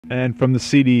And from the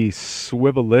CD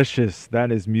Swivelicious,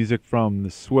 that is music from the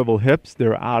Swivel Hips.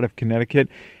 They're out of Connecticut,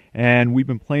 and we've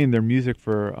been playing their music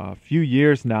for a few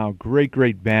years now. Great,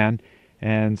 great band.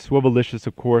 And Swivelicious,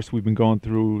 of course, we've been going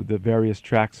through the various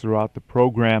tracks throughout the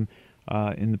program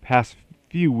in the past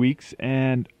few weeks,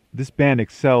 and this band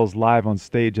excels live on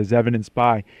stage, as evidenced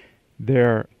by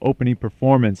their opening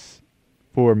performance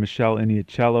for Meshell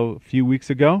Ndegeocello a few weeks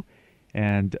ago.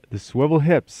 And the Swivel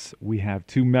Hips, we have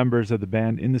two members of the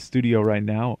band in the studio right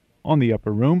now on the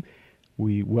upper room.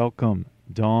 We welcome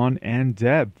Dawn and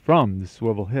Deb from the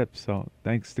Swivel Hips. So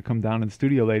thanks to come down to the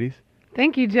studio, ladies.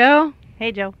 Thank you, Joe.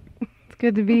 Hey, Joe. It's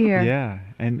good to be here. Yeah,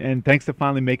 and thanks to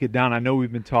finally make it down. I know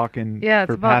we've been talking for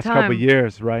the past couple of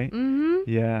years, right? Mm-hmm.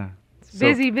 Yeah. It's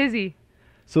busy.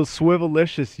 So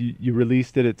Swivelicious, you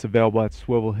released it. It's available at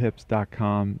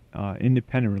swivelhips.com.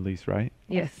 Independent release, right?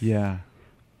 Yes. Yeah.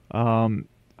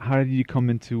 How did you come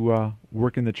into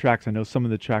working the tracks? I know some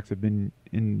of the tracks have been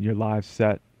in your live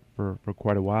set for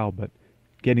quite a while, but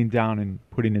getting down and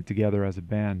putting it together as a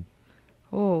band.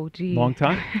 Oh, gee. Long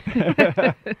time?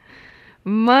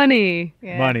 Money.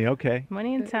 Yeah. Money, okay.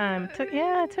 Money and time.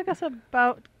 It took us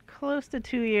about close to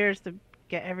 2 years to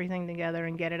get everything together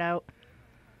and get it out.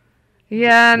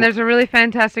 Yeah, and there's a really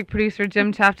fantastic producer,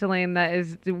 Jim Chapdelaine, that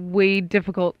is way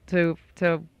difficult to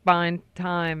find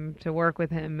time to work with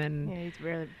him, and Yeah, he's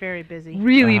really very busy.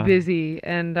 really busy.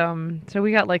 And so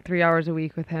we got like 3 hours a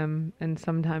week with him, and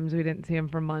sometimes we didn't see him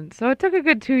for months. So it took a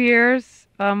good 2 years.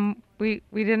 We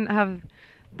didn't have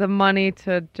the money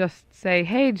to just say,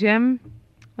 "Hey, Jim,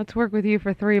 let's work with you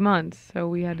for 3 months." So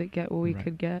we had to get what we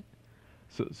could get.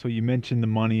 So you mentioned the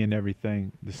money and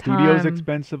everything. The studio's Time.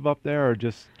 expensive up there, or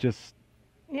just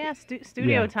Yeah,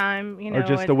 studio Yeah. time. or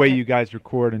just the way you guys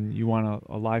record and you want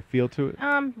a live feel to it?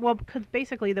 Well, because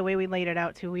basically the way we laid it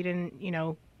out too, we didn't,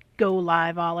 go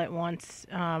live all at once.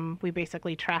 We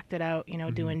basically tracked it out,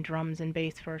 doing drums and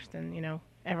bass first, and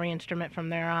every instrument from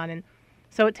there on, and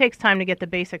so it takes time to get the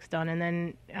basics done, and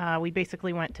then we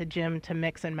basically went to Jim to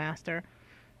mix and master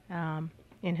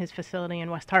in his facility in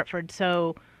West Hartford.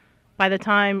 So by the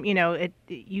time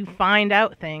you find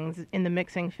out things in the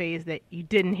mixing phase that you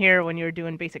didn't hear when you were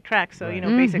doing basic tracks. So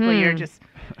basically you're just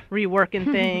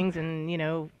reworking things and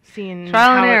seeing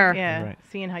Trial and how error.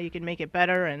 seeing how you can make it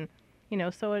better, and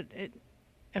so it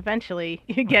eventually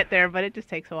you get there, but it just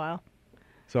takes a while.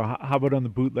 So how about on the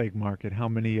bootleg market? How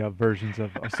many versions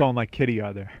of a song like Kitty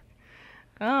are there?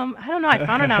 I don't know. I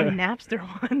found it on Napster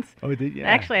once. Oh, did you?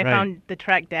 Actually, I found the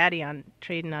track "Daddy" on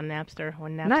trading on Napster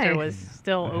when Napster Nice. was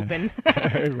still open.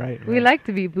 right. We like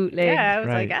to be bootleg. Yeah, I was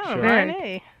Right, like, I don't sure. mind. Very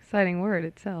Hey. exciting word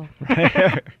itself.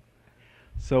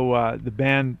 So the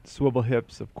band Swivel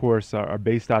Hips, of course, are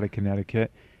based out of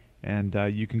Connecticut, and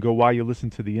you can go while you listen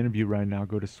to the interview right now.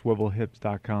 Go to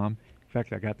swivelhips.com. In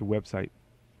fact, I got the website.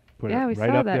 Put Yeah, it we right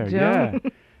saw up that, there. Joe.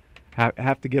 Yeah.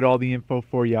 Have to get all the info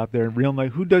for you out there. Real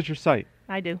nice. Who does your site?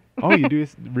 I do. Oh, you do.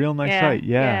 It's a real nice site.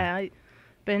 Yeah. I've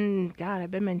been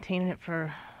maintaining it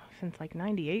since like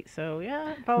 '98. So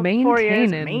yeah, about 4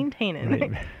 years maintaining.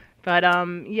 Right.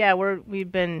 But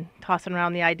we've been tossing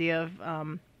around the idea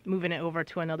of moving it over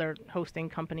to another hosting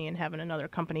company and having another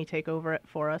company take over it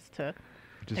for us to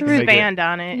Just to make it- expand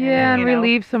on it. Yeah, and you know,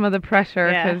 relieve some of the pressure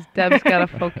Yeah. because Deb's got to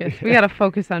focus. We got to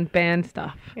focus on band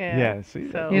stuff. Yeah. See,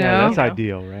 So, You yeah, know? that's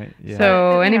ideal, right? Yeah. So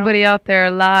You know. anybody out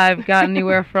there live got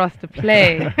anywhere for us to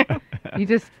play, you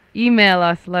just email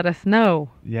us, let us know.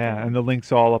 Yeah, and the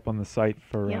link's all up on the site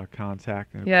for Yep.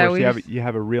 contact. And of Yeah, course, we you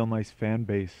have a real nice fan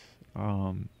base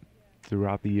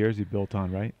throughout the years you built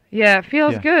on, right? Yeah, it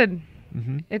feels Yeah. good.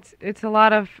 Mm-hmm. It's a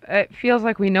lot of, it feels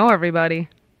like we know everybody.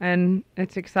 And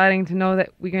it's exciting to know that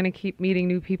we're going to keep meeting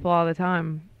new people all the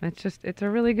time. It's a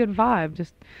really good vibe.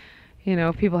 Just,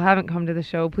 if people haven't come to the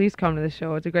show, please come to the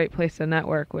show. It's a great place to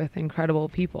network with incredible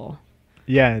people.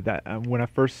 Yeah, that when I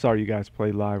first saw you guys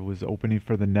play live was opening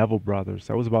for the Neville brothers.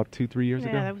 That was about 2-3 years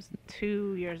ago. Yeah, that was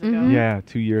 2 years Mhm. ago. Yeah,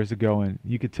 2 years ago, and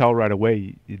you could tell right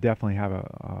away you definitely have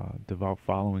a devout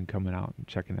following coming out and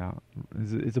checking out.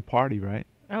 It's a party, right?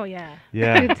 Oh yeah.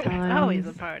 Yeah. Good It's always a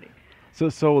times. party.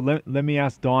 So let me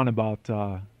ask Dawn about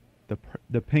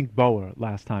the pink boa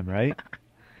last time, right?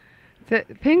 The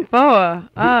pink boa.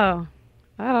 Oh,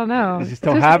 I don't know. Does you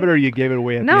still have it, or you gave it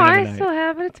away at No, the end of I the night? still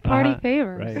have it. It's party Uh-huh,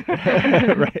 favors.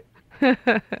 Right.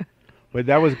 Right. But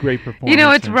that was great performance.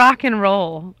 It's and- rock and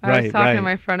roll. I was Right, talking to right.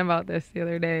 my friend about this the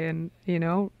other day, and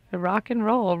the rock and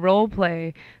roll, role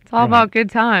play. It's all Right. about good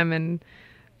time, and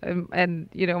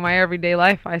my everyday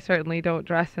life, I certainly don't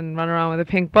dress and run around with a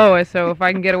pink boa. So if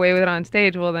I can get away with it on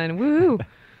stage, well then, woohoo!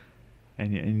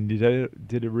 And you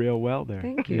did it real well there.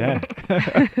 Thank you. Yeah.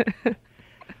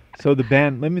 So the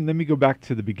band. Let me go back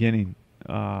to the beginning.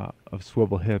 of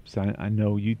Swivel Hips. I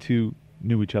know you two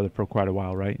knew each other for quite a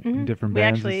while, right? In different We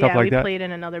bands actually, and stuff like we that. played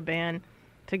in another band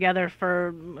together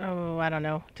for, I don't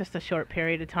know, just a short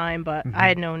period of time. But I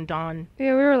had known Dawn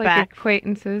Yeah, we were like back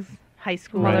acquaintances. high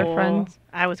school. Other friends.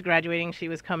 I was graduating. She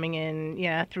was coming in.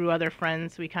 Yeah, through other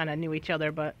friends. We kind of knew each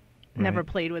other, but never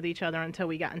played with each other until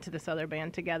we got into this other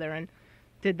band together and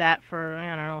did that for,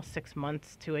 I don't know, 6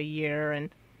 months to a year.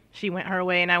 And she went her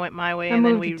way and I went my way. I and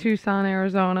moved then to Tucson,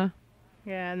 Arizona.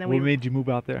 Yeah, and then What made you move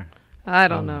out there? I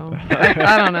don't know.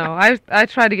 I don't know. I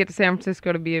tried to get to San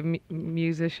Francisco to be a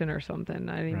musician or something.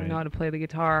 I didn't even know how to play the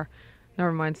guitar.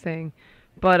 Never mind sing.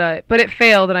 But it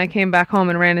failed, and I came back home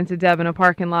and ran into Deb in a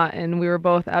parking lot, and we were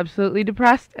both absolutely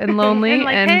depressed and lonely. and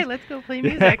like, hey, let's go play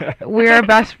music. We are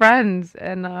best friends,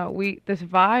 and this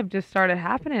vibe just started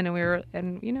happening,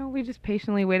 and we just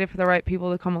patiently waited for the right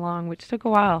people to come along, which took a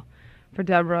while, for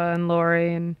Deborah and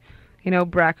Lori and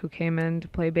Breck, who came in to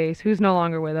play bass, who's no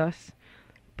longer with us.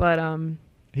 But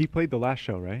he played the last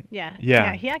show, right?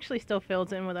 Yeah. He actually still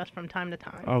fills in with us from time to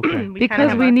time. Okay.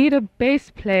 Because we need a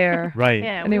bass player. Right.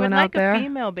 Yeah. Anyone we would out like there? a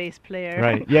female bass player.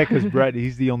 Right. Yeah, because Brett,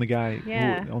 he's the only guy.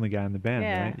 Yeah. Only guy in the band,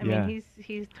 Yeah. right? I mean,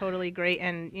 he's totally great,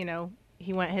 and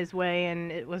he went his way,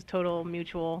 and it was total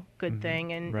mutual good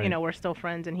thing, and we're still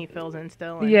friends, and he fills in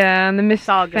still. And Yeah, and the Miss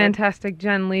all good. Fantastic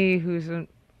Jen Lee, who's an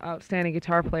outstanding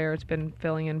guitar player, has been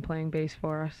filling in playing bass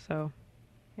for us. So.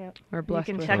 Yep. We're blessed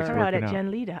you can with check her. her out at Working out.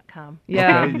 jenlee.com.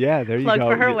 Yeah. Okay, yeah, there you Plug go.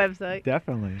 for her Yeah, website.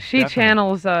 Definitely. She definitely.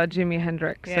 channels Jimi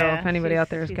Hendrix, so Yeah, if anybody out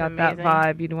there has she's got that amazing.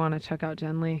 vibe, you'd want to check out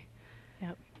Jen Lee.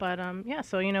 Yep. But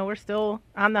so we're still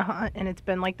on the hunt, and it's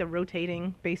been like the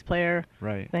rotating bass player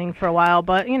thing for a while.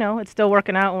 But it's still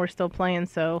working out, and we're still playing.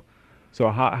 So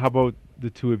how about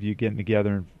the two of you getting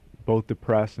together and both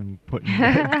depressed and putting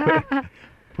the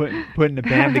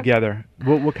band together?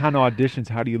 What kind of auditions?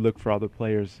 How do you look for other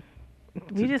players?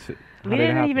 We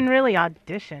didn't even really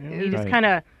audition. We just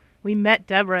we met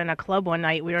Deborah in a club one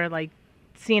night. We were like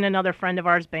seeing another friend of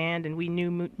ours band, and we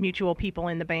knew mutual people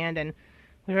in the band, and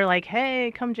we were like,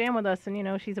 hey, come jam with us.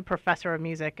 And she's a professor of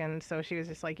music, and so she was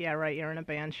just like, yeah, right, you're in a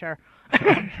band, sure.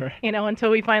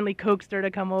 Until we finally coaxed her to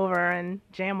come over and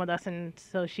jam with us, and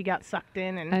so she got sucked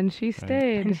in, and she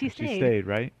stayed. And she stayed,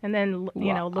 right? And then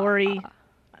Lori,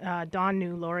 Dawn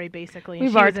knew Lori basically. We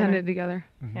bartended together.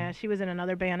 Yeah, she was in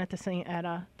another band at the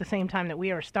same time that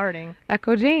we were starting.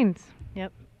 Echo Janes.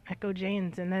 Yep, Echo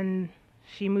Janes, and then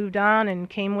she moved on and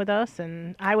came with us,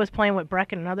 and I was playing with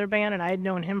Breck in another band, and I had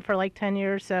known him for like 10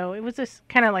 years, so it was just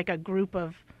kind of like a group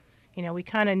of, we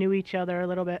kind of knew each other a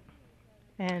little bit,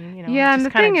 and yeah, and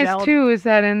the thing is gelled. too is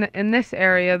that in this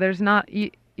area there's not you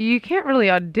can't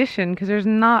really audition because there's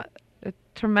not a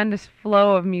tremendous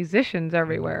flow of musicians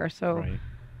everywhere, so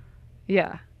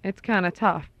yeah, it's kind of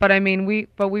tough. But I mean, we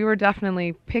were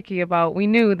definitely picky about. We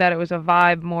knew that it was a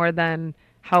vibe more than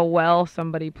how well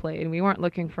somebody played. We weren't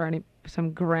looking for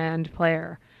some grand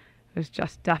player. It was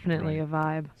just definitely a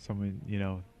vibe. Someone that you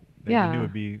knew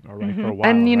would be all right for a while.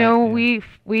 And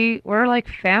we're like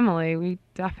family. We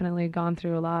definitely gone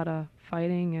through a lot of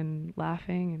fighting and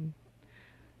laughing and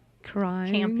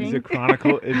crying. Camping. Is it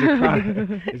chronicled? Is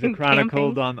it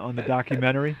chronicled on the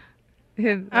documentary?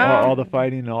 All the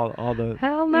fighting and all the.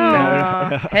 Hell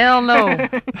no. Hell no.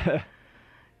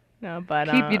 No, but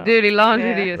keep your dirty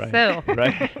laundry to yourself.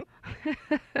 Right.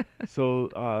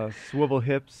 So Swivel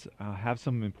Hips have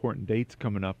some important dates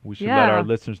coming up. We should let our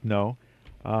listeners know.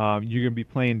 You're going to be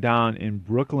playing down in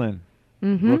Brooklyn.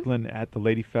 Brooklyn at the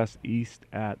Lady Fest East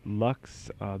at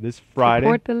Lux this Friday.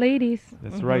 Support the ladies.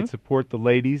 That's right. Support the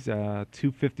ladies.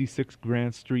 256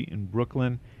 Grand Street in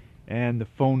Brooklyn. And the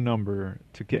phone number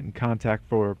to get in contact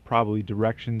for probably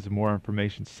directions and more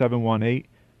information,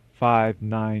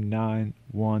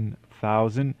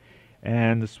 718-599-1000.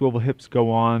 And the Swivel Hips go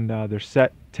on. They're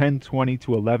set 10:20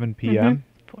 to 11 p.m.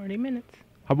 40 minutes.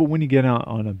 How about when you get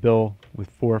on a bill with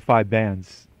 4 or 5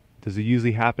 bands? Does it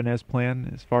usually happen as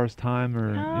planned as far as time?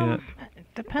 Or it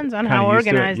depends on kinda how used to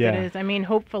it? organized Yeah. it is. I mean,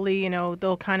 hopefully,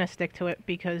 they'll kind of stick to it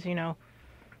because,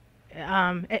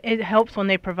 it helps when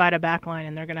they provide a backline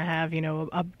and they're going to have,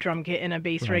 a drum kit and a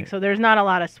bass rig. So there's not a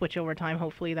lot of switchover time.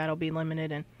 Hopefully that'll be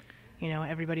limited and,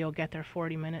 everybody will get their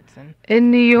 40 minutes. And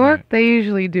in New York, they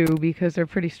usually do because they're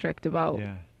pretty strict about.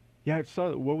 Yeah, I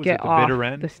saw. What was Get it? The off bitter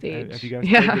end. the stage. Have you guys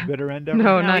played the bitter end ever?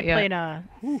 No, we not yet.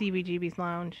 played CBGB's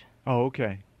Lounge. Oh,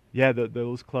 okay. Yeah,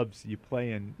 those clubs you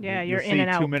play in. Yeah, you'll you're in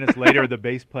and see 2 out. minutes later the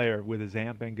bass player with his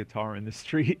amp and guitar in the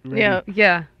street. Ready.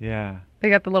 Yeah. Yeah. They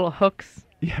got the little hooks.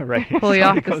 Yeah, right. Pull you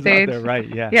off the Goes out stage. there, right,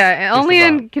 yeah. Yeah, Just only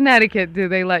in about. Connecticut do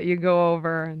they let you go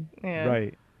over, and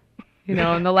Right.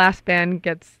 and the last band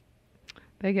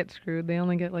they get screwed. They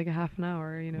only get like a half an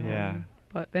hour, Yeah.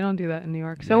 but they don't do that in New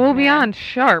York. So we'll be Yeah. on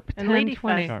sharp And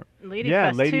 10:20. Sharp. Lady Yeah,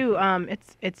 Fest Lady too.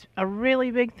 It's a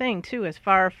really big thing too, as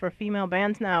far for female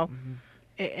bands now.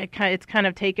 It's kind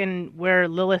of taken where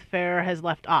Lilith Fair has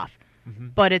left off,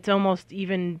 but it's almost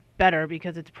even better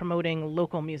because it's promoting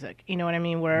local music. You know what I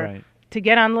mean? Where Right. to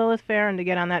get on Lilith Fair and to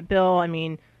get on that bill, I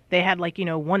mean, they had like,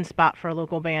 one spot for a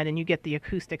local band and you get the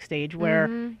acoustic stage where,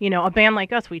 a band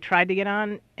like us, we tried to get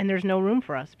on and there's no room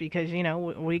for us because,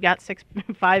 we got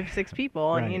 5, 6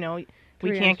 people and, Right. we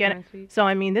 3 can't get it. instruments each. So,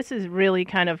 I mean, this has really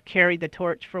kind of carried the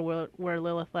torch for where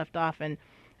Lilith left off. And,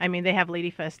 I mean, they have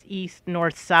Ladyfest East,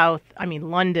 North, South. I mean,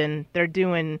 London, they're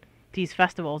doing these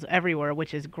festivals everywhere,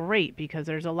 which is great because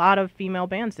there's a lot of female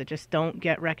bands that just don't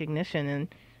get recognition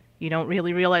and you don't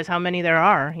really realize how many there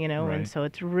are, Right. and so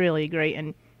it's really great.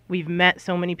 And we've met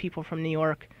so many people from New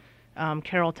York.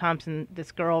 Carol Thompson,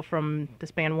 this girl from this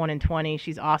band 1 in 20,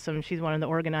 she's awesome. She's one of the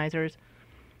organizers.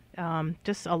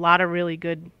 Just a lot of really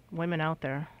good women out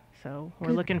there. So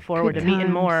we're looking forward to meeting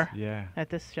times. more Yeah. at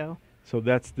this show. So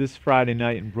that's this Friday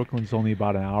night, and Brooklyn's only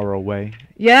about an hour away.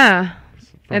 Yeah.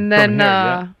 From And then here,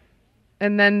 yeah.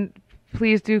 and then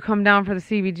please do come down for the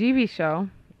CBGB show.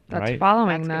 That's Right.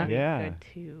 following That's that. gonna be Yeah. good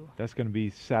too. That's going to be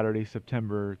Saturday,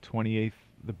 September 28th,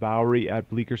 the Bowery at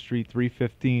Bleecker Street,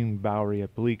 315 Bowery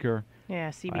at Bleecker, Yeah,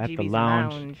 at CBGB's the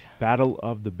lounge. Lounge. Battle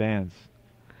of the Bands.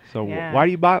 So Yeah. why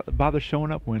do you bother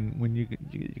showing up when you're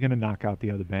going to knock out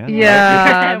the other band? right?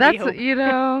 Yeah, We that's hope.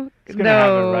 It's gonna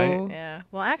happen, no. right? Yeah.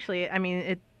 Well, actually, I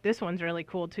mean, this one's really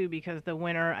cool too because the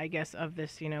winner, I guess, of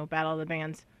this, Battle of the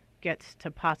Bands gets to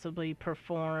possibly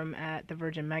perform at the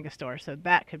Virgin Megastore. So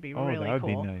that could be Oh, really that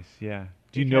would cool. be nice. Yeah.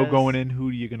 Do you know Because- going in who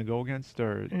you're going to go against,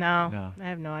 or No, I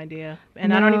have no idea.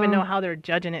 And I don't even No. know how they're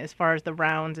judging it as far as the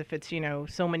rounds, if it's,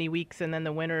 so many weeks and then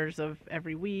the winners of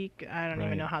every week. I don't Right.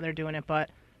 even know how they're doing it, but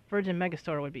Virgin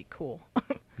Megastore would be cool.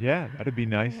 Yeah, that'd be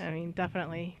nice. I mean,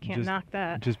 definitely. Can't Just- knock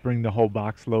that. Just bring the whole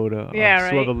box load of Yeah,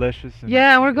 right. Swivelicious. And,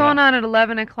 Yeah, we're going on at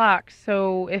 11 o'clock.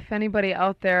 So if anybody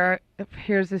out there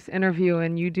hears this interview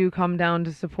and you do come down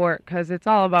to support, because it's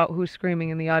all about who's screaming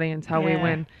in the audience, how we Yeah.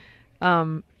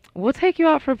 win. We'll take you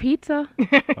out for pizza.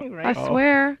 I Right? Oh.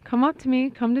 swear. Come up to me.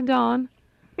 Come to Dawn.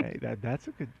 Hey, that's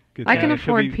a good I thing. can And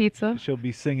she'll afford be- pizza. She'll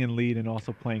be singing lead and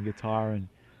also playing guitar and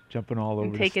jumping all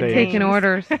over the taking stage. Taking Thanks.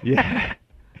 orders. Yeah.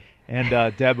 And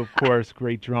Deb, of course,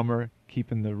 great drummer,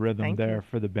 keeping the rhythm Thank there you.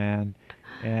 for the band.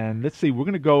 And let's see, we're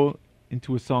going to go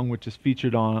into a song which is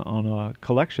featured on a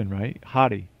collection, right?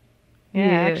 Hottie. Yeah,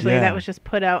 Yeah. actually, Yeah. that was just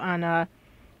put out on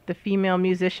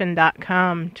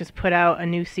thefemalemusician.com. Just put out a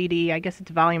new CD. I guess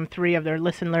it's volume 3 of their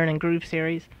Listen, Learn, and Groove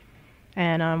series.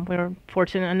 And we were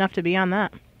fortunate enough to be on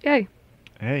that. Yay.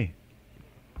 Hey.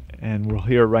 And we'll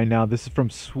hear it right now. This is from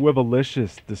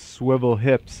Swivelicious, the Swivel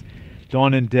Hips.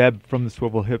 Dawn and Deb from the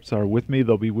Swivel Hips are with me.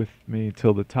 They'll be with me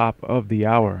till the top of the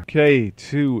hour. Okay,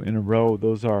 2 in a row.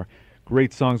 Those are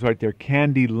great songs right there.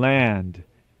 Candyland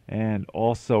and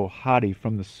also Hottie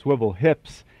from the Swivel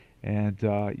Hips. And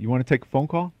you want to take a phone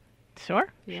call? Sure.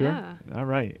 Yeah. Sure. All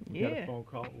right. We got a Yeah. phone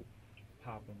call. We'll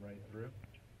pop them right through.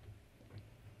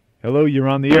 Hello, you're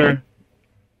on the air.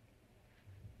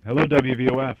 Hello,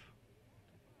 WVOF.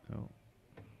 Oh.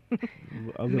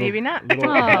 A little- Maybe not.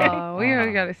 little- Oh,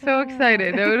 we got so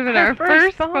excited. That would have been our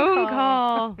first phone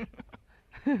call.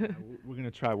 We're going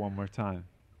to try one more time.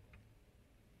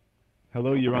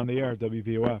 Hello, you're on the air,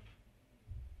 WVOF.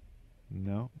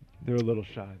 No, they're a little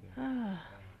shy there.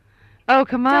 Oh,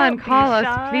 come on. Don't be Call us,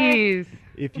 shy. please.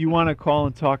 If you want to call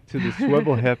and talk to the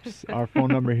Swivel Hips, our phone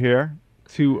number here,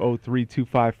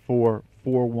 203-254-4111,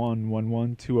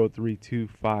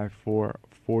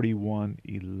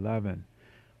 203-254-4111.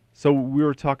 So we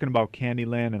were talking about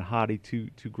Candyland and Hottie, two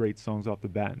great songs off the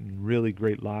bat, and really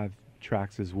great live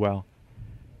tracks as well.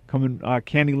 Coming,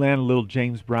 Candyland, a little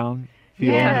James Brown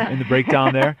feel Yeah. in the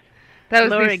breakdown there. That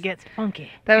was Laura the, gets funky.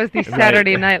 that was the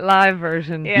Saturday Night Live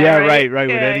version. Yeah. Yeah, right. right,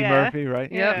 with Yeah, Eddie yeah. Murphy,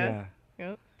 right? Yep. Yeah.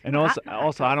 Yep. And also,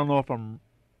 I don't know if I'm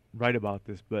right about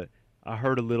this, but I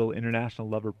heard a little International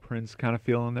Lover Prince kind of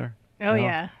feel in there. Oh, No?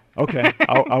 yeah. Okay,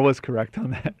 I was correct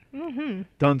on that. Hmm.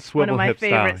 Done One Swivel of my Hip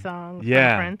favorite style. songs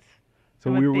Yeah. from Prince. So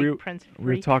I'm a we big were Prince we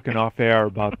were freak. talking off air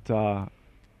about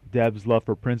Deb's love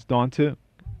for Prince. Dawn too.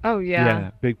 Oh,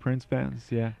 yeah. Big Prince fans.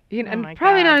 Yeah. You know, Oh and my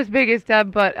probably not God. as big as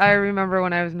Deb, but I remember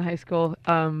when I was in high school,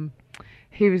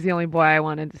 he was the only boy I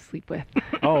wanted to sleep with.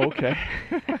 Oh, okay.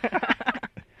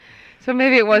 So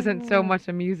maybe it wasn't so much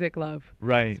a music love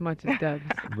Right. as much as Deb's.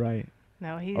 Right.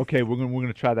 No, he's Okay, we're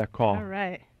gonna try that call. all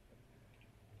right.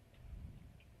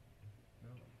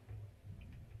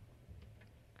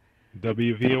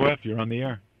 WVOF, you're on the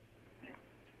air.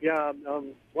 Yeah,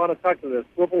 want to talk to the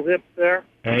Swivel Hips there?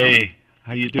 Hey,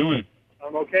 how you doing?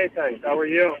 I'm okay, thanks. How are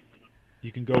you?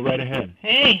 You can go right ahead.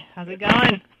 Hey, how's it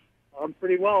going? I'm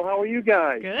pretty well. How are you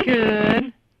guys? Good.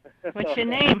 Good. What's your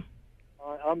name?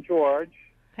 I'm George.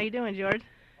 How you doing, George?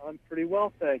 I'm pretty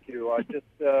well, thank you. I just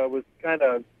was kind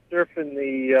of surfing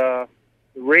the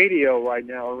radio right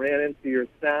now and ran into your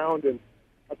sound, and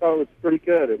I thought it was pretty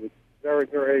good. It was very,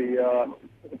 very a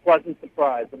pleasant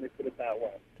surprise. Let me put it that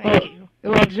way. Thank you.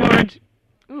 Well, George,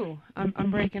 ooh,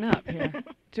 I'm breaking up here.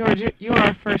 George, you're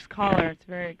our first caller. It's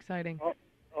very exciting.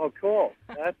 Oh, cool.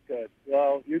 That's good.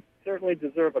 Well, you certainly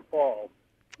deserve a call.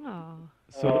 Oh.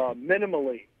 So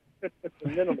minimally.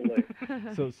 Minimally.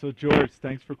 So George,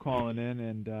 thanks for calling in,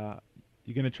 and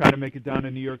you're going to try to make it down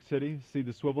to New York City, see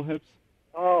the Swivel Hips?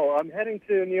 Oh, I'm heading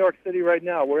to New York City right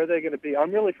now. Where are they going to be?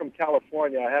 I'm really from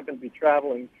California. I happen to be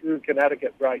traveling through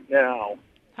Connecticut right now.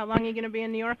 How long are you going to be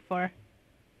in New York for?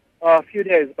 A few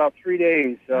days, about 3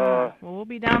 days. Well, we'll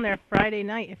be down there Friday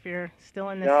night if you're still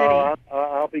in the city. No,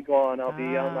 I'll be gone. I'll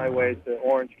be on my way to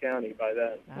Orange County by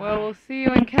then. Well, we'll see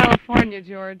you in California,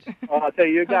 George. I'll tell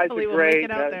you, you guys Hopefully are we'll great. make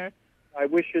it out there. I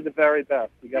wish you the very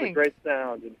best. You got Thanks. a great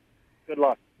sound, and good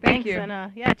luck. Thank you.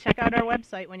 And yeah, check out our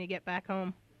website when you get back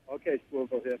home. Okay,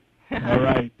 Swivel Hips. All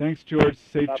right. Thanks, George.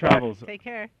 Safe Bye-bye. travels. Take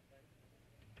care.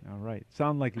 All right.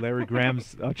 Sound like Larry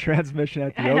Graham's transmission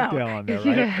at the I know. Oakdale on there, right?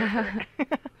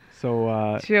 Yeah.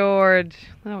 So, George,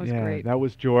 that was yeah, great. that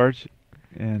was George.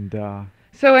 And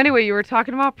So anyway, you were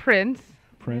talking about Prince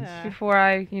Prince. Yeah. before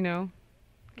I,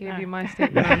 gave you my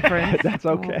statement on Prince. That's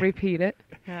I okay. won't repeat it.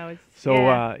 No, it's,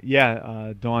 So,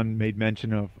 yeah. Dawn made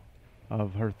mention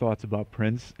of her thoughts about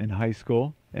Prince in high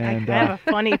school. And I have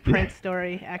a funny Prince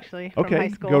story, actually, from high okay,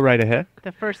 school. go right ahead.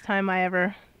 The first time I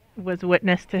ever was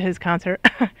witness to his concert.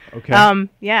 Okay.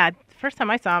 Yeah, first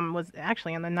time I saw him was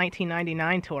actually on the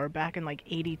 1999 tour back in like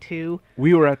 '82,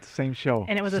 We were at the same show.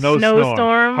 and it was a Snowstorm,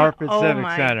 snowstorm. Hartford Oh Civic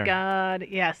my Center. God,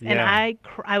 yes. And Yeah.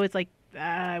 I was like,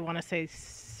 I want to say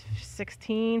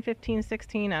 15,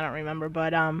 16, I don't remember,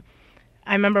 but I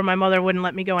remember my mother wouldn't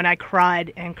let me go, and I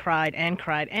cried and cried and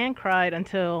cried and cried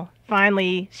until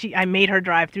finally I made her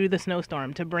drive through the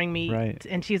snowstorm to bring me. Right.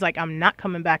 And she's like, I'm not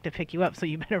coming back to pick you up, so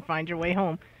you better find your way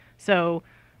home. So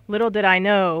little did I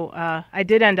know, I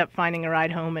did end up finding a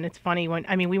ride home. And it's funny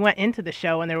we went into the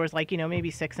show and there was like,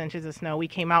 maybe 6 inches of snow. We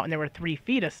came out and there were 3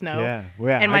 feet of snow. Yeah.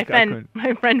 Well, And I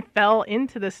my friend fell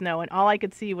into the snow, and all I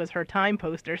could see was her time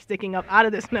poster sticking up out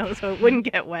of the snow so it wouldn't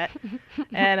get wet.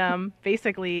 And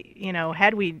basically,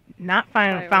 had we not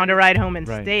found a ride home and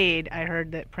Right. stayed, I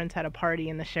heard that Prince had a party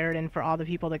in the Sheraton for all the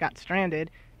people that got stranded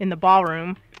in the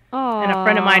ballroom. Oh. And a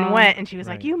friend of mine went, and she was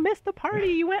Right. like, "You missed the party.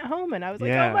 You went home." And I was like,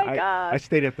 yeah, "Oh my God." I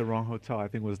stayed at the wrong hotel. I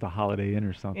think it was the Holiday Inn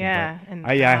or something. Yeah, but and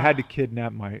I had to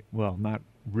kidnap not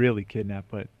really kidnap,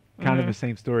 but kind of the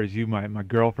same story as you. My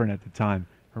girlfriend at the time,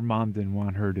 her mom didn't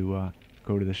want her to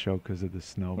go to the show because of the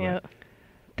snow. but- Yeah.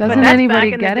 Doesn't But that's anybody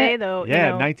back in get the day, it? though.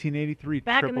 Yeah, 1983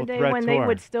 back in Triple the day Threat when Tour. they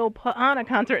would still put on a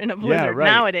concert in a blizzard. right.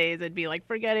 Nowadays, it'd be like,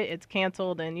 forget it, it's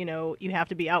canceled, and you have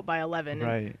to be out by 11. And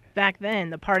Right. back then,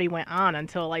 the party went on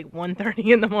until like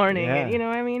 1:30 in the morning. Yeah. And, you know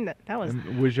what I mean? That was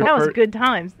And was your that was fir- good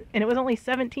times, and it was only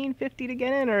 $17.50 to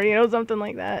get in, or something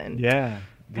like that. And Yeah.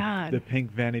 God. The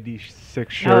pink Vanity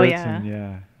 6 shirts. Oh,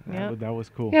 yeah. And Yep. that was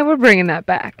cool. Yeah, we're bringing that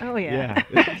back. Oh yeah. Yeah,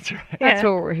 that's right. That's Yeah.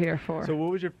 what we're here for. So,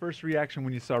 what was your first reaction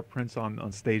when you saw Prince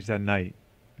on stage that night?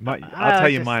 I I'll tell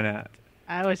was you just- mine.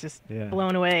 I was just Yeah.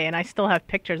 blown away, and I still have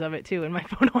pictures of it too in my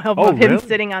photo album Oh, of him really?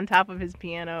 sitting on top of his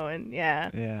piano, and yeah.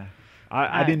 Yeah.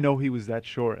 I didn't know he was that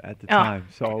short at the Oh. time.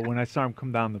 So when I saw him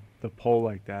come down the pole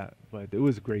like that, but it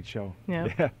was a great show. Yeah.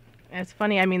 Yeah. It's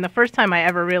funny. I mean, the first time I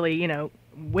ever really,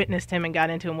 witnessed him and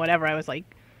got into him, whatever, I was like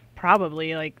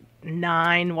probably like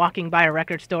 9, walking by a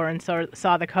record store and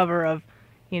saw the cover of,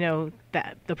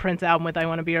 the Prince album with "I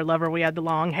Want to Be Your Lover." We had the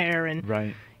long hair and,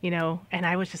 Right. and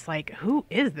I was just like, who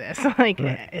is this? Like,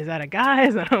 Right. is that a guy?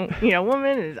 Is that a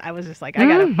woman? I was just like, I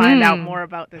gotta find out more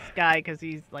about this guy because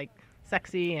he's like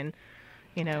sexy and,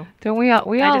 Don't we all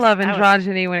love I was-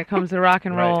 androgyny when it comes to rock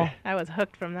and Right. roll? I was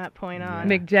hooked from that point on.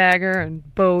 Mick Jagger and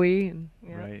Bowie and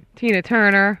Yeah. Right. Tina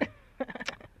Turner.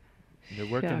 They're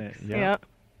working it. Shucks. Yeah. Yep.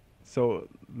 So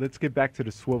let's get back to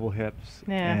the Swivel Hips.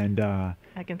 Yeah. And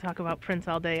I can talk about Prince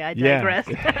all day. I yeah. digress.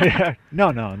 Yeah.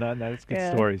 No, that's good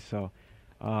Yeah. stories. So,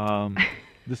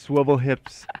 the Swivel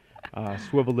Hips,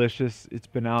 Swivelicious. It's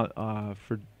been out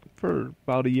for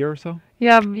about a year or so.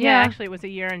 Yeah, Yeah, actually, it was a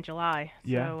year in July.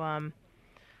 Yeah. So,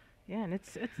 yeah, and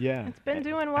it's Yeah. it's been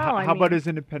doing well. How, I how about mean, as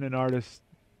independent artists,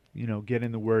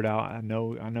 getting the word out? I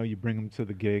know you bring them to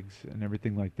the gigs and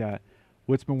everything like that.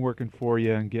 What's been working for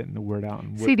you and getting the word out?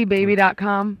 And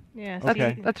cdbaby.com. Yeah,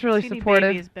 Okay. That's really CD supportive.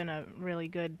 Baby has been a really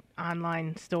good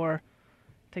online store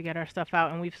to get our stuff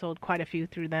out, and we've sold quite a few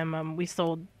through them. We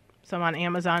sold some on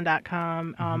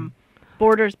Amazon.com.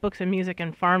 Borders Books and Music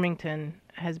in Farmington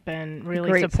has been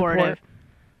really Great supportive support.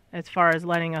 as far as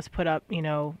letting us put up,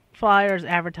 flyers,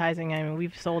 advertising. I mean,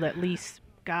 we've sold at least,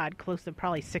 close to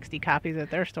probably 60 copies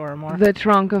at their store or more. The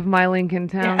trunk of my Lincoln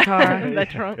Town car. The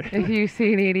trunk. If you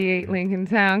see an 88 Lincoln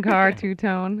Town car,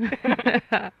 two-tone.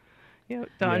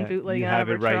 Dawn bootlegging you out have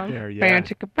of it her right trunk. there. Yeah. Bam,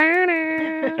 chicka,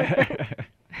 bam.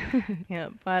 Yeah,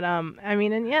 but I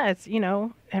mean, and yeah, it's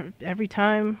every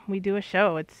time we do a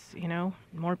show, it's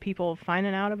more people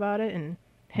finding out about it and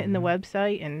hitting the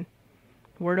website and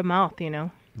word of mouth.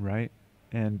 Right.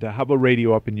 And how about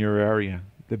radio up in your area?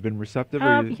 They've been receptive?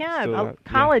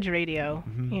 College radio. I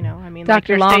mean, like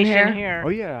Dr. your Longhair. station here. Oh,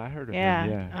 yeah, I heard of Yeah,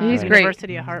 him. Yeah. He's right. great.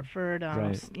 University of Hartford,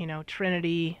 Right.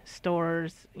 Trinity,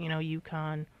 Stores,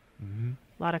 UConn.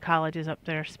 A lot of colleges up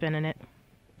there spinning it.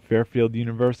 Fairfield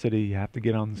University, you have to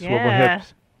get on the Swivel Yeah.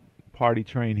 Hips party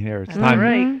train here. It's That's time,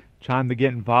 right. time to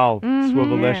get involved.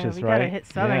 Swivelicious, we right? gotta hit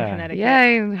Southern yeah. Connecticut.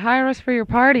 Yeah, hire us for your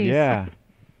parties. Yeah.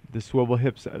 The Swivel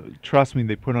Hips, trust me,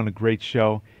 they put on a great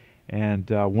show. And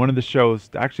one of the shows,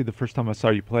 actually the first time I saw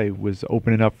you play, was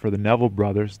opening up for the Neville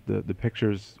brothers. The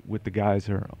pictures with the guys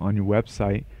are on your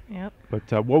website. Yep.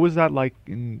 But what was that like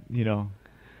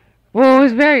Well, it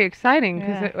was very exciting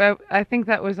because Yeah. I think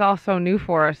that was all so new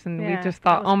for us, and we Yeah, just that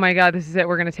thought, was- oh my God, this is it.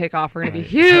 We're gonna take off. We're gonna be Right.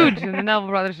 huge, and the Neville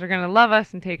brothers are gonna love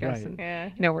us and take us. Right.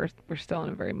 And Yeah. we're still on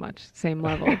a very much same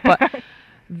level, but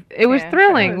it was Yeah, that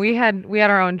thrilling. was- We had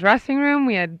our own dressing room.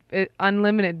 We had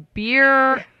unlimited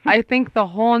beer. I think the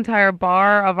whole entire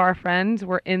bar of our friends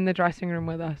were in the dressing room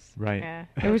with us. right? Yeah.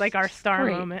 It It was was like our star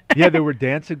great. moment. Yeah, there were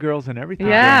dancing girls and everything.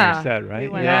 Yeah. during your set, right? We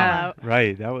went yeah, all out.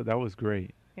 right. That was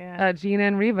great. Yeah. Gina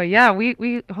and Reba. Yeah,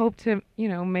 we hope to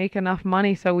make enough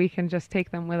money so we can just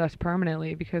take them with us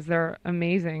permanently because they're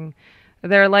amazing.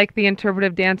 They're like the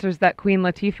interpretive dancers that Queen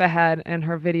Latifah had in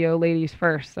her video Ladies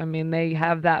First. I mean, they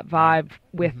have that vibe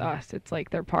with us. It's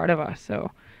like they're part of us. So,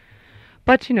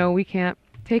 but we can't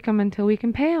take them until we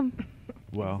can pay them.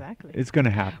 Well, Exactly. it's going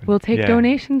to happen. We'll take Yeah.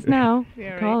 donations now.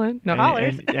 Yeah, Call right. it. No.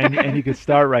 And you can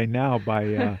start right now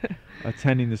by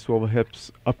attending the Swivel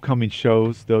Hips upcoming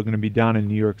shows. They're going to be down in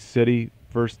New York City.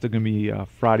 First, they're going to be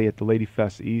Friday at the Lady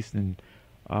Fest East, and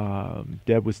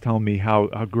Deb was telling me how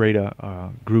great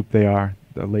a group they are,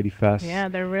 the Lady Fest. Yeah,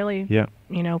 they're really, Yeah.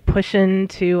 pushing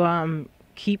to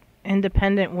keep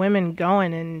independent women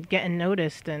going and getting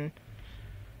noticed, and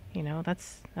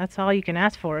that's all you can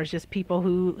ask for is just people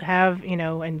who have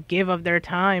and give of their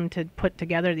time to put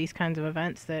together these kinds of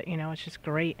events. That it's just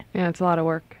great. Yeah, it's a lot of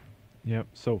work. Yep.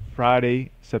 So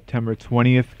Friday, September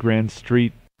 20th, Grand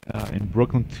Street in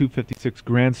Brooklyn, 256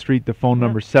 Grand Street. The phone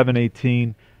number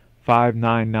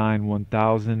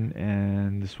 718-599-1000,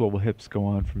 and the Swivel Hips go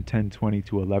on from 10:20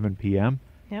 to 11 p.m.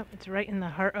 Yep, it's right in the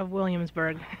heart of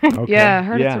Williamsburg. Okay. Yeah, I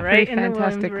heard it's yeah. a Right pretty in the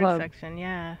fantastic Williamsburg club. section.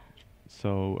 Yeah,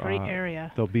 So great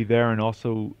area. they'll be there, and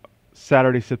also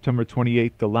Saturday, September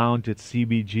 28th, the lounge at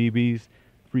CBGB's,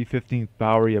 315th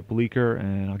Bowery at Bleecker,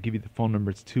 and I'll give you the phone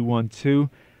number. It's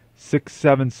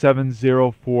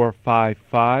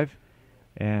 212-677-0455,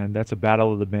 and that's a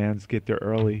battle of the bands. Get there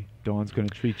early. Dawn's going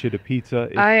to treat you to pizza.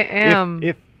 I am.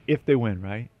 If they win,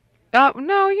 right?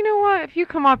 No, you know what? If you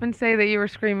come up and say that you were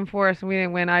screaming for us and we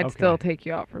didn't win, I'd Okay. still take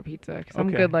you out for pizza because I'm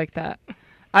Okay. good like that.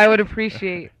 I would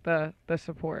appreciate the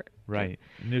support. Right.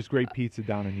 And there's great pizza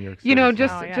down in New York City. You know, so-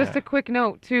 just Oh, yeah. just a quick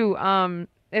note too.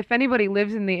 If anybody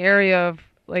lives in the area of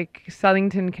like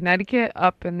Southington, Connecticut,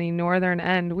 up in the northern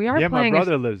end, we are yeah, my playing.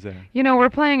 brother lives there. We're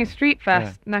playing a street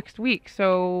fest next week,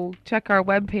 so check our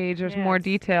webpage. There's Yeah, more it's-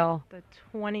 detail. The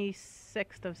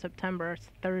 26th of September, it's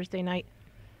Thursday night.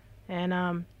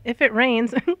 And if it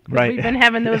rains, 'cause Right. we've been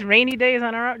having those rainy days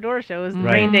on our outdoor shows. The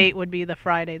Right. rain date would be the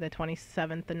Friday, the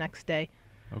 27th, the next day.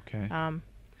 Okay.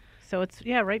 So it's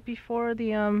right before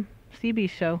the CB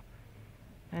show.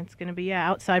 And it's gonna be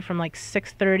outside from like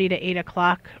 6:30 to 8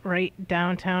 o'clock, right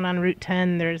downtown on Route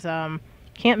 10. There's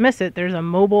can't miss it. There's a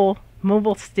mobile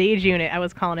stage unit. I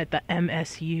was calling it the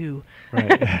MSU,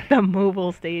 Right. the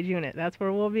mobile stage unit. That's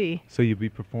where we'll be. So you'll be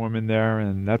performing there,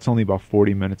 and that's only about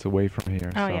 40 minutes away from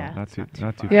here. Oh, so yeah, not too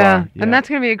not too Yeah, far. and that's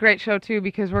going to be a great show too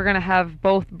because we're going to have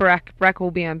both Breck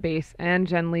will be on bass and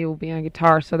Jen Lee will be on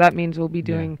guitar. So that means we'll be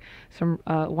doing some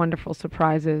wonderful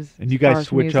surprises. And you as far guys as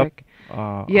switch music. up.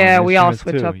 On Yeah, we all instruments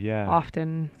switch too. up Yeah.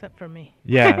 often. Except for me.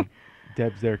 Yeah.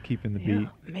 Deb's there keeping the Yeah,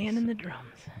 beat. man in the drums.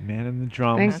 Man in the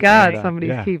drums. Thank That's God And, somebody's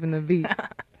yeah. keeping the beat.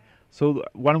 So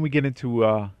why don't we get into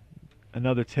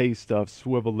another taste of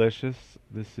Swivelicious?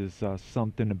 This is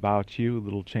Something About You, a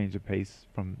little change of pace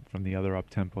from the other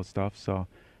up-tempo stuff. So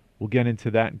we'll get into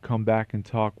that and come back and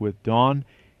talk with Dawn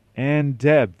and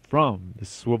Deb from the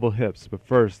Swivel Hips. But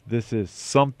first, this is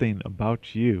Something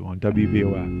About You on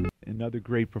WBOF. Another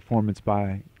great performance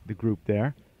by the group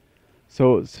there.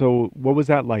 So what was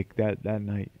that like that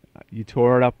night? You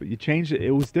tore it up. You changed it.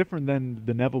 It was different than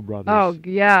the Neville brothers. Oh,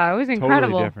 yeah. It was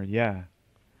incredible. Totally different, yeah.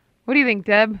 What do you think,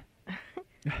 Deb?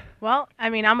 Well, I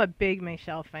mean, I'm a big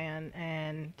Meshell fan,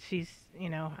 and she's, you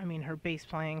know, I mean, her bass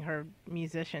playing, her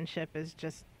musicianship is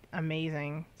just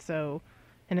amazing. So,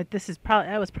 and that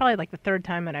was probably like the third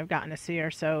time that I've gotten to see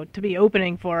her. So to be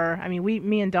opening for her, I mean,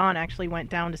 me and Dawn actually went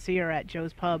down to see her at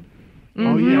Joe's Pub. Oh,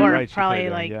 in New yeah, York, right. She probably played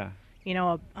there, like, yeah. you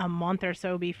know, a month or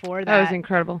so before that. That was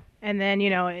incredible. And then,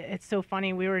 you know, it's so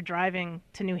funny. We were driving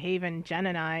to New Haven, Jen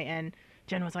and I, and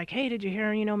Jen was like, hey, did you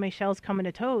hear, you know, Meshell's coming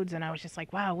to Toads? And I was just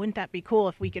like, wow, wouldn't that be cool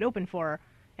if we could open for her?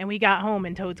 And we got home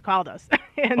and Toads called us.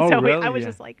 And Oh, so really? I was Yeah.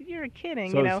 just like, you're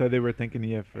kidding, So, you know? so they were thinking of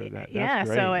you for that. That's Yeah,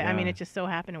 great. so I mean, yeah. it just so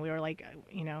happened, and we were like,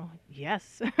 you know,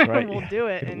 yes, Right, we'll yeah. do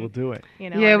it. And, We'll do it. You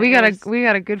know, Yeah, and we it got was- we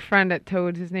got a good friend at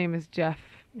Toads. His name is Jeff,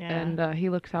 yeah, and he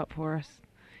looks out for us.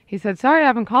 He said, "Sorry, I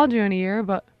haven't called you in a year,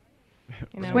 but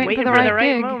you know, waiting for waiting the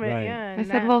right gig. moment. Right. Yeah, I and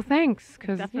said, that well, thanks,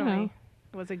 because you definitely know."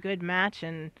 was a good match,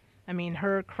 and I mean,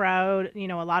 her crowd, you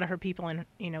know, a lot of her people,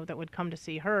 you know, that would come to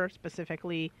see her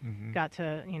specifically, Mhm. got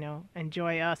to, you know,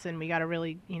 enjoy us, and we got a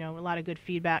really, you know, a lot of good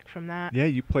feedback from that. Yeah,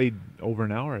 you played over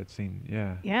an hour, it seemed.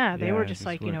 Yeah. Yeah, they were Yeah, just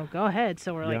like, you were- know, go ahead.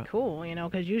 So we're Yeah. like, cool, you know,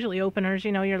 because usually openers,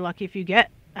 you know, you're lucky if you get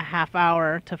a half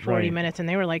hour to 40 Right. minutes, and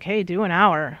they were like, hey, do an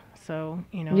hour. So,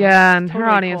 you know, Yeah, it's and her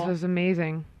totally audience cool. was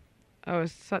amazing. It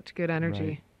was such good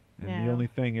energy. Right. And Yeah. the only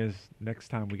thing is, next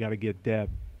time we got to get Deb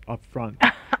up front.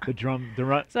 the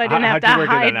run. So I didn't have to how'd you work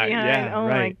it hide on that? behind. Yeah, Oh my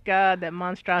right. God, that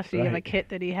monstrosity of a Right. kit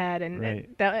that he had, and Right.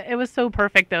 it was so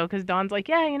perfect though, because Dawn's like,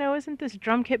 yeah, you know, isn't this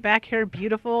drum kit back here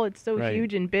beautiful? It's so Right.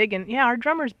 huge and big, and yeah, our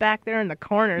drummer's back there in the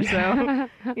corner, so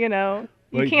you know,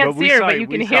 you Well, can't but we see her, saw but you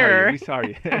we can saw hear her. We saw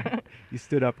you. You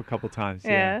stood up a couple times.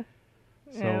 Yeah.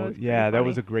 So Yeah, it was pretty that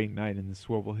was funny. a great night. And the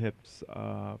Swivel Hips,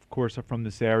 of course, are from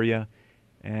this area.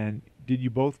 And did you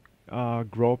both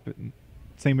grow up in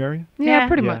the same area? Yeah,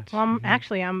 pretty Yeah. much. Well,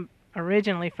 Mhm. I'm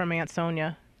originally from Aunt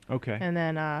Sonia, Okay. and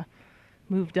then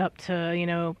moved up to, you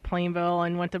know, Plainville,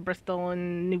 and went to Bristol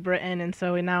and New Britain, and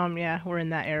so now we're in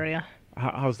that area.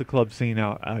 How's the club scene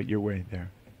out your way there?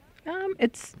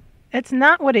 It's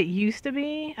not what it used to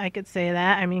be. I could say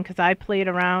that. I mean, because I played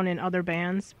around in other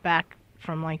bands back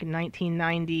from like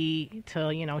 1990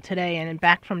 to, you know, today, and then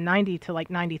back from 90 to like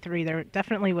 93. There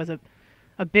definitely was a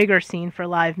bigger scene for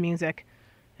live music,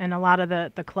 and a lot of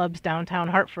the clubs downtown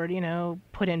Hartford, you know,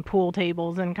 put in pool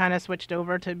tables and kind of switched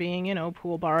over to being, you know,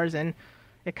 pool bars, and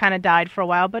it kind of died for a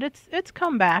while, but it's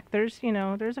come back. There's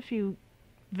a few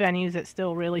venues that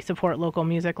still really support local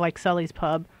music, like Sully's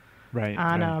Pub Right.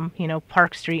 on right. you know,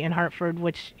 Park Street in Hartford,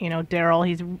 which, you know, Daryl,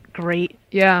 he's great,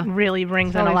 Yeah. really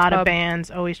brings in a Sully's lot of Pub.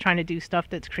 bands, always trying to do stuff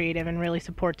that's creative and really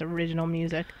supports original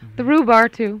music. The Rue Bar,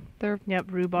 too. They're Yep,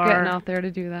 getting Rhubarb. out there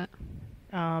to do that.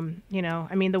 You know,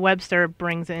 I mean, the Webster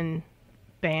brings in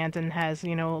bands and has,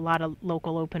 you know, a lot of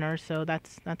local openers, so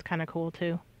that's kind of cool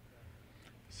too.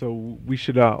 So we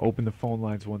should open the phone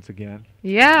lines once again.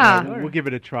 Yeah. We'll give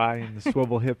it a try. And the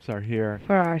Swivel Hips are here.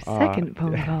 For our second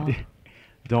phone call.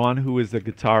 Dawn, who is the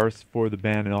guitarist for the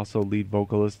band and also lead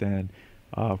vocalist, and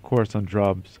of course on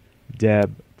drums,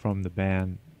 Deb from the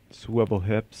band Swivel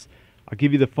Hips. I'll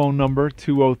give you the phone number,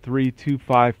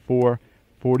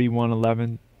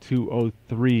 203-254-4111,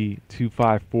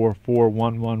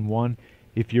 203-254-4111.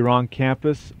 If you're on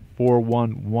campus,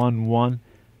 4111.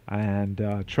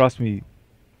 And trust me,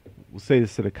 we'll say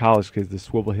this to the college kids, the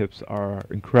Swivel Hips are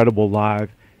incredible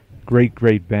live,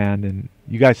 great band, and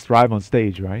you guys thrive on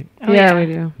stage, right? Oh, yeah, we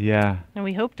do. Yeah. And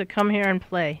we hope to come here and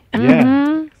play. Yeah.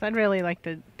 Mhm. 'Cause I'd really like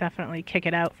to definitely kick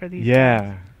it out for these Yeah.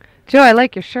 guys. Joe, I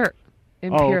like your shirt.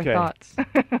 In Oh, Pure okay. Thoughts.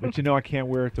 But you know I can't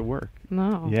wear it to work.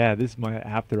 No. Yeah, this is my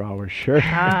after-hour shirt.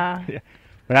 Ah. Yeah.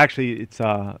 But actually, it's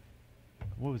what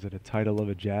was it? A title of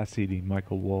a jazz CD,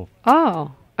 Michael Wolff.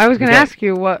 Oh, I was going to that- ask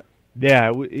you what.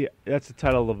 Yeah, that's the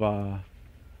title of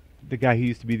the guy who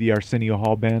used to be the Arsenio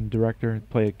Hall band director,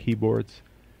 play keyboards.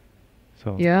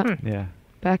 So Yeah. yeah,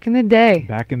 Back in the day.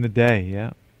 back in the day,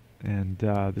 yeah. And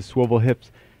the Swivel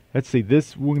Hips. Let's see, we're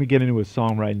going to get into a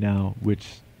song right now,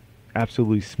 which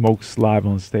absolutely smokes live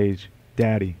on stage.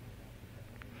 Daddy.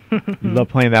 You love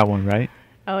playing that one, right?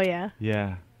 Oh yeah.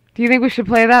 Yeah. Do you think we should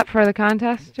play that for the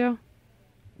contest, Joe?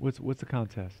 What's the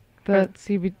contest? The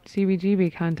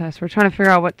CBGB contest. We're trying to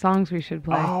figure out what songs we should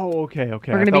play. Oh, okay. We're I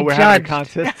gonna thought be we're having a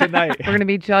judged. contest tonight. We're going to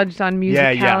be judged on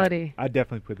Yeah, musicality. I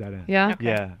definitely put that in. Yeah? Okay.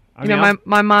 Yeah. I You mean, know, I'm-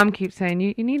 my mom keeps saying,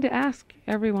 you need to ask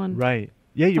everyone. right.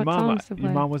 Yeah, your What mom. songs to Your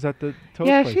play? mom was at the toast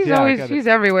Yeah, place. she's I always got it. she's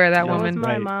everywhere. That So was woman,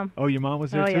 my Right. mom. Oh, your mom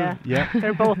was there Oh, too. yeah. Yeah.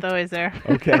 They're both always there.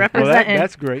 Okay. Well, Representing.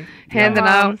 that's great. handing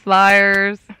Yeah. out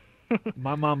flyers.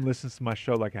 My mom listens to my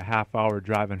show like a half hour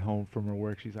driving home from her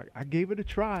work. She's like, I gave it a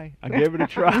try. I gave it a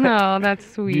try. No, that's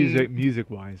sweet. Music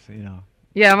wise, you know.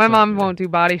 Yeah, my So, mom yeah. won't do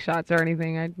body shots or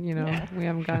anything. Yeah. We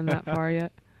haven't gotten that far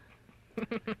yet.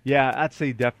 Yeah, I'd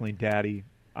say definitely Daddy.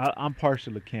 I'm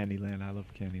partial to Candyland. I love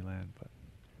Candyland, but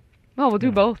Well, we'll do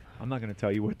Yeah. both. I'm not going to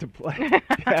tell you what to play.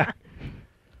 Yeah.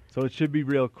 So it should be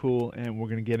real cool, and we're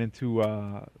going to get into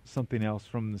something else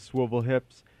from the Swivel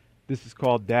Hips. This is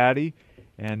called Daddy,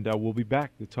 and we'll be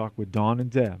back to talk with Dawn and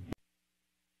Deb.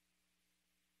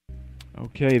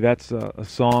 Okay, that's a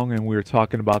song, and we were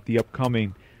talking about the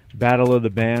upcoming Battle of the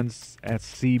Bands at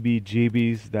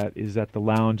CBGB's. That is at the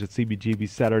Lounge at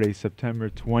CBGB's Saturday, September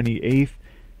 28th,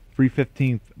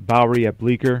 315th Bowery at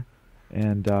Bleecker.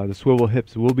 And the Swivel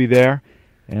Hips will be there,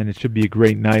 and it should be a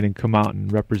great night, and come out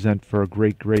and represent for a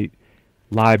great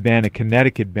live band, a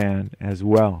Connecticut band as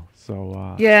well.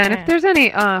 So Yeah, and Yeah. if there's any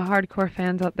hardcore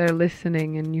fans out there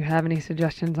listening and you have any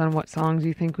suggestions on what songs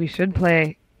you think we should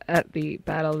play at the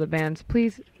Battle of the Bands,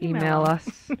 please email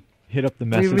us. hit up the We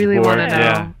message really board. want to know.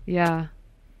 Yeah, Yeah,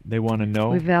 they want to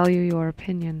know. we value your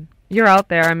opinion. You're out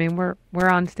there. I mean, we're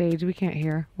on stage. We can't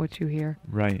hear what you hear.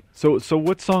 Right. So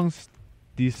what songs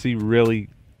do you see really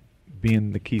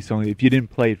being the key song? If you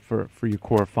didn't play it for your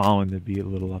core following, they'd be a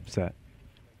little upset.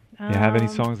 You have any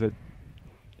songs that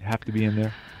have to be in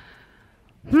there?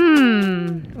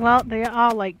 Well, they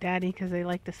all like Daddy because they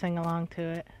like to sing along to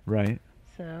it. Right.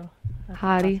 So that's a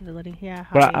Hottie. possibility. Yeah,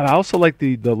 But Hottie. I also like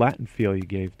the Latin feel you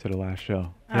gave to the last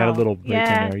show. You had a Oh, little break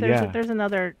yeah, in there. There's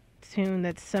another tune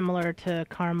that's similar to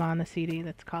Karma on the CD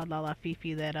that's called La La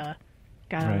Fifi that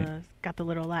Right. got the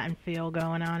little Latin feel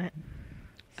going on it.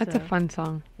 That's a So, fun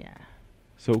song. Yeah.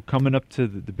 So coming up to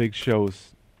the big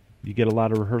shows, you get a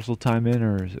lot of rehearsal time in,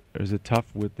 or is it tough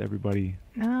with everybody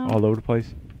No. all over the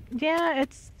place? Yeah,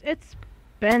 it's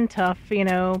been tough,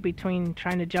 between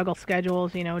trying to juggle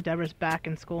schedules. Deborah's back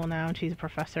in school now and she's a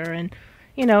professor, and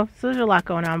so there's a lot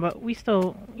going on, but we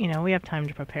still, we have time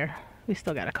to prepare. We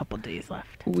still got a couple days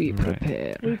left. We Right.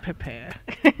 prepare. We prepare.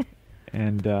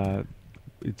 And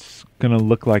it's gonna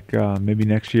look like maybe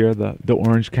next year the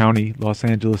Orange County Los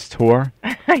Angeles tour.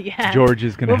 Yeah. George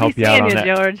is gonna we'll help be you out seeing on you, that.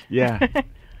 George. Yeah,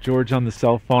 George on the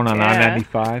cell phone on Yeah.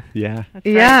 I-95. Yeah. That's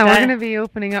Yeah, right. we're That- gonna be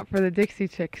opening up for the Dixie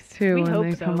Chicks too We when hope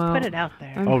they so. come out. Put it out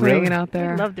there. I'm Oh, putting really? it out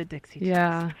there. We love the Dixie Chicks.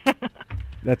 Yeah,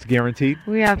 That's guaranteed.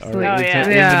 we absolutely. All Oh, It's yeah.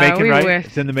 in Yeah, the making, we right? wish.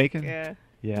 It's in the making. Yeah.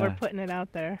 Yeah. We're putting it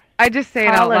out there. I just say it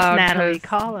out Call us, loud. Natalie. 'cause-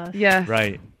 Call us. Yes.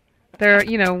 Right. They're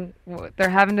they're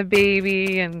having a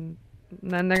baby and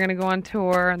then they're gonna go on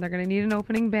tour and they're gonna need an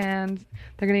opening band.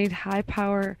 They're gonna need high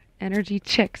power energy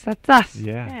chicks. That's us.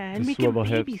 Yeah. Yeah, and the we can Swivel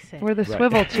Hips. babysit. We're the Right.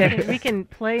 Swivel We Chicks. can- we can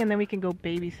play and then we can go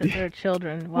babysit their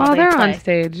children while Well, they they're play. on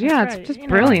stage. That's Yeah, right, it's just you know.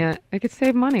 brilliant. It could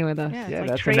save money with us. Yeah, Yeah, it's like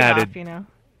that's an trade-off, added-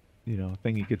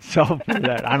 thing you could sell for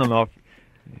that. I don't know if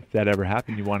that ever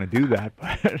happened. You want to do that,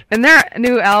 but And their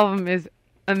new album is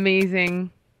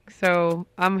amazing. So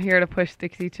I'm here to push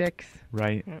Dixie Chicks.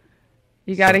 right.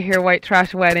 You got to So- hear White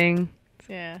Trash Wedding.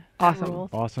 Yeah. that Awesome. rules.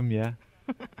 Awesome, yeah.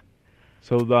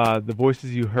 So the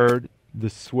voices you heard, the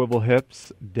Swivel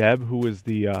Hips, Deb, who is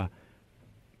the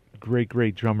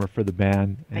great drummer for the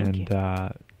band, Thank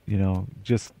and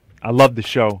just I love the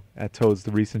show at Toad's,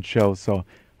 the recent show. So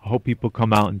I hope people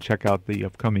come out and check out the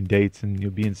upcoming dates, and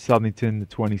you'll be in Southington the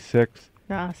 26th.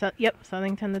 Yep,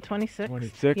 Southington the 26th.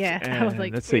 26th. Yeah, I was and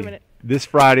like, let's wait see. a minute. This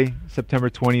Friday, September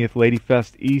 20th, Lady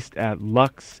Fest East at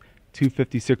Lux,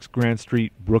 256 Grand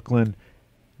Street, Brooklyn,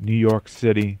 New York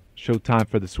City. Showtime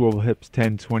for the Swivel Hips,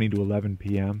 10:20 to 11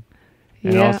 p.m.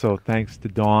 And Yeah. also thanks to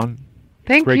Dawn,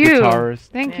 Thank great you. guitarist.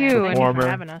 Thank Yeah, you. Thank you Performer. for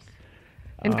having us.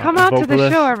 And come out to the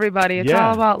vocalist. show, everybody. It's Yeah.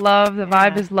 all about love. The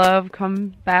vibe Yeah. is love.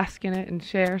 Come bask in it and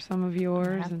share some of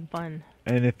yours. Have And fun.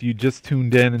 And if you just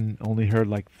tuned in and only heard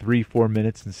like 3-4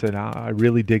 minutes and said, I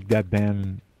really dig that band,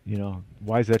 and,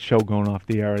 why is that show going off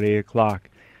the air at 8 o'clock?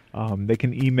 They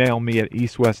can email me at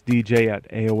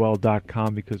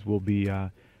eastwestdj@aol.com because we'll be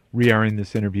re-airing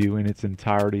this interview in its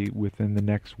entirety within the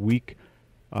next week.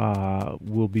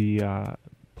 We'll be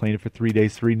playing it for 3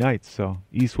 days, 3 nights. So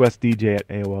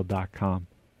eastwestdj@aol.com.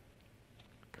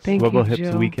 Thank Swivel you,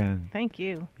 Hips Joe. Weekend. Thank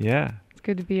you. Yeah. It's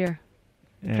good to be here.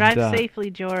 And, Drive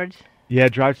safely, George. Yeah,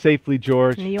 drive safely,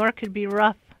 George. New York could be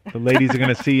rough. The ladies are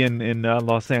going to see you in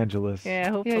Los Angeles. Yeah,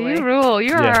 Yeah, hopefully. you rule.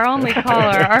 You're Yeah. our only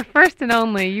caller. Our first and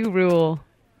only. You rule.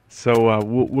 So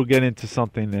we'll get into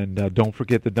something, and don't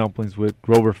forget the dumplings with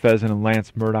Grover Pheasant and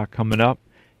Lance Murdoch coming up.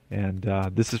 And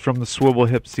this is from the Swivel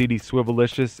Hip CD,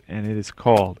 Swivelicious, and it is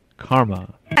called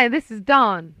Karma. Hi, this is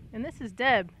Dawn. And this is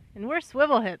Deb, and we're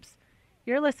Swivel Hips.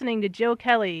 You're listening to Joe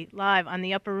Kelley live on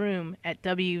the Upper Room at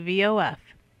WVOF.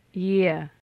 Yeah.